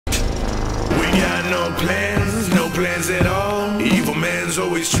no plans at all. Evil man's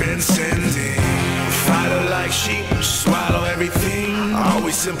always transcending. Fighter like sheep, swallow everything.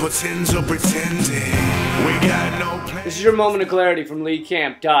 Always simpletons or pretending. We got no plans. This is your moment of clarity from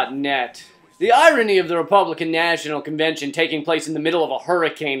LeeCamp.net. The irony of the Republican National Convention taking place in the middle of a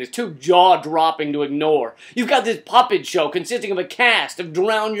hurricane is too jaw-dropping to ignore. You've got this puppet show consisting of a cast of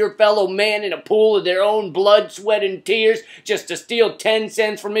drown your fellow man in a pool of their own blood, sweat, and tears just to steal 10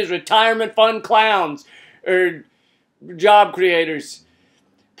 cents from his retirement fund clowns, job creators,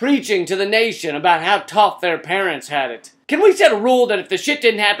 preaching to the nation about how tough their parents had it. Can we set a rule that if the shit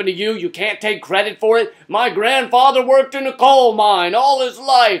didn't happen to you, you can't take credit for it? My grandfather worked in a coal mine all his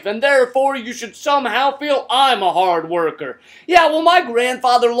life, and therefore you should somehow feel I'm a hard worker. Yeah, well, my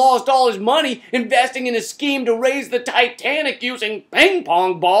grandfather lost all his money investing in a scheme to raise the Titanic using ping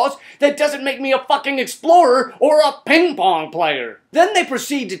pong balls. That doesn't make me a fucking explorer or a ping pong player. Then they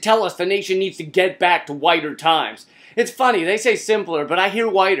proceed to tell us the nation needs to get back to whiter times. It's funny, they say simpler, but I hear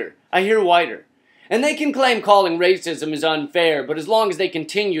whiter. I hear whiter. And they can claim calling racism is unfair, but as long as they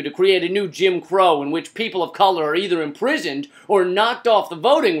continue to create a new Jim Crow in which people of color are either imprisoned or knocked off the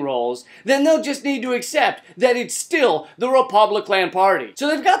voting rolls, then they'll just need to accept that it's still the Republican Party. So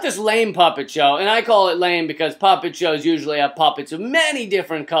they've got this lame puppet show, and I call it lame because puppet shows usually have puppets of many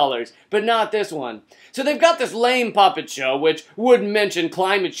different colors, but not this one. So they've got this lame puppet show, which wouldn't mention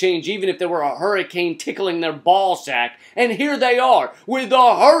climate change even if there were a hurricane tickling their ball sack. And here they are, with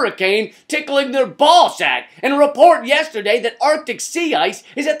a hurricane tickling their ball sack. And a report yesterday that Arctic sea ice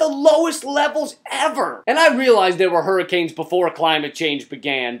is at the lowest levels ever. And I realized there were hurricanes before climate change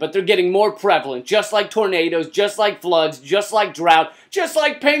began, but they're getting more prevalent, just like tornadoes, just like floods, just like drought, just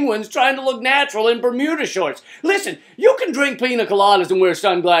like penguins trying to look natural in Bermuda shorts. Listen, you can drink pina coladas and wear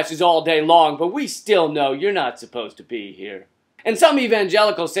sunglasses all day long, but we still know you're not supposed to be here. And some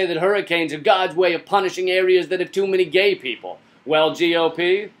evangelicals say that hurricanes are God's way of punishing areas that have too many gay people. Well,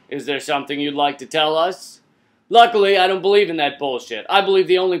 GOP, is there something you'd like to tell us? Luckily, I don't believe in that bullshit. I believe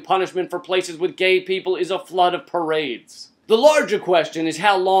the only punishment for places with gay people is a flood of parades. The larger question is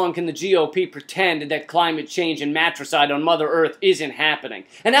how long can the GOP pretend that climate change and matricide on Mother Earth isn't happening?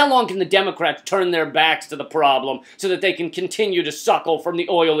 And how long can the Democrats turn their backs to the problem so that they can continue to suckle from the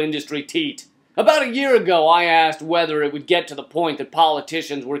oil industry teat? About a year ago, I asked whether it would get to the point that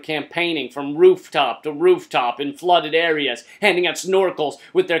politicians were campaigning from rooftop to rooftop in flooded areas, handing out snorkels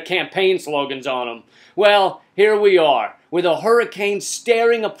with their campaign slogans on them. Well, here we are, with a hurricane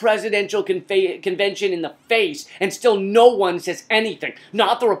staring a presidential convention in the face, and still no one says anything.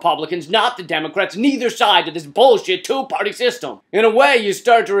 Not the Republicans, not the Democrats, neither side to this bullshit two-party system. In a way, you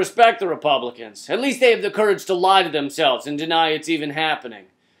start to respect the Republicans. At least they have the courage to lie to themselves and deny it's even happening.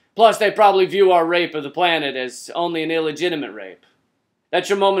 Plus, they probably view our rape of the planet as only an illegitimate rape. That's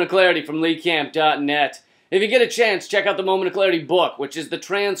your moment of clarity from LeeCamp.net. If you get a chance, check out the Moment of Clarity book, which is the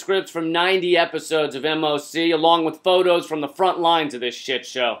transcripts from 90 episodes of MOC, along with photos from the front lines of this shit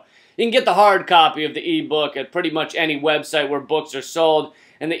show. You can get the hard copy of the ebook at pretty much any website where books are sold,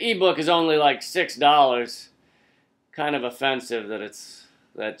 and the ebook is only like $6. Kind of offensive that it's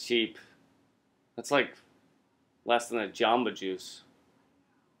that cheap. That's like less than a Jamba Juice.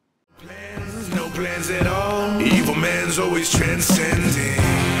 No plans at all. Evil man's always transcending.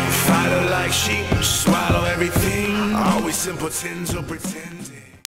 Fighter like sheep, swallow everything. Always simpletons or pretend.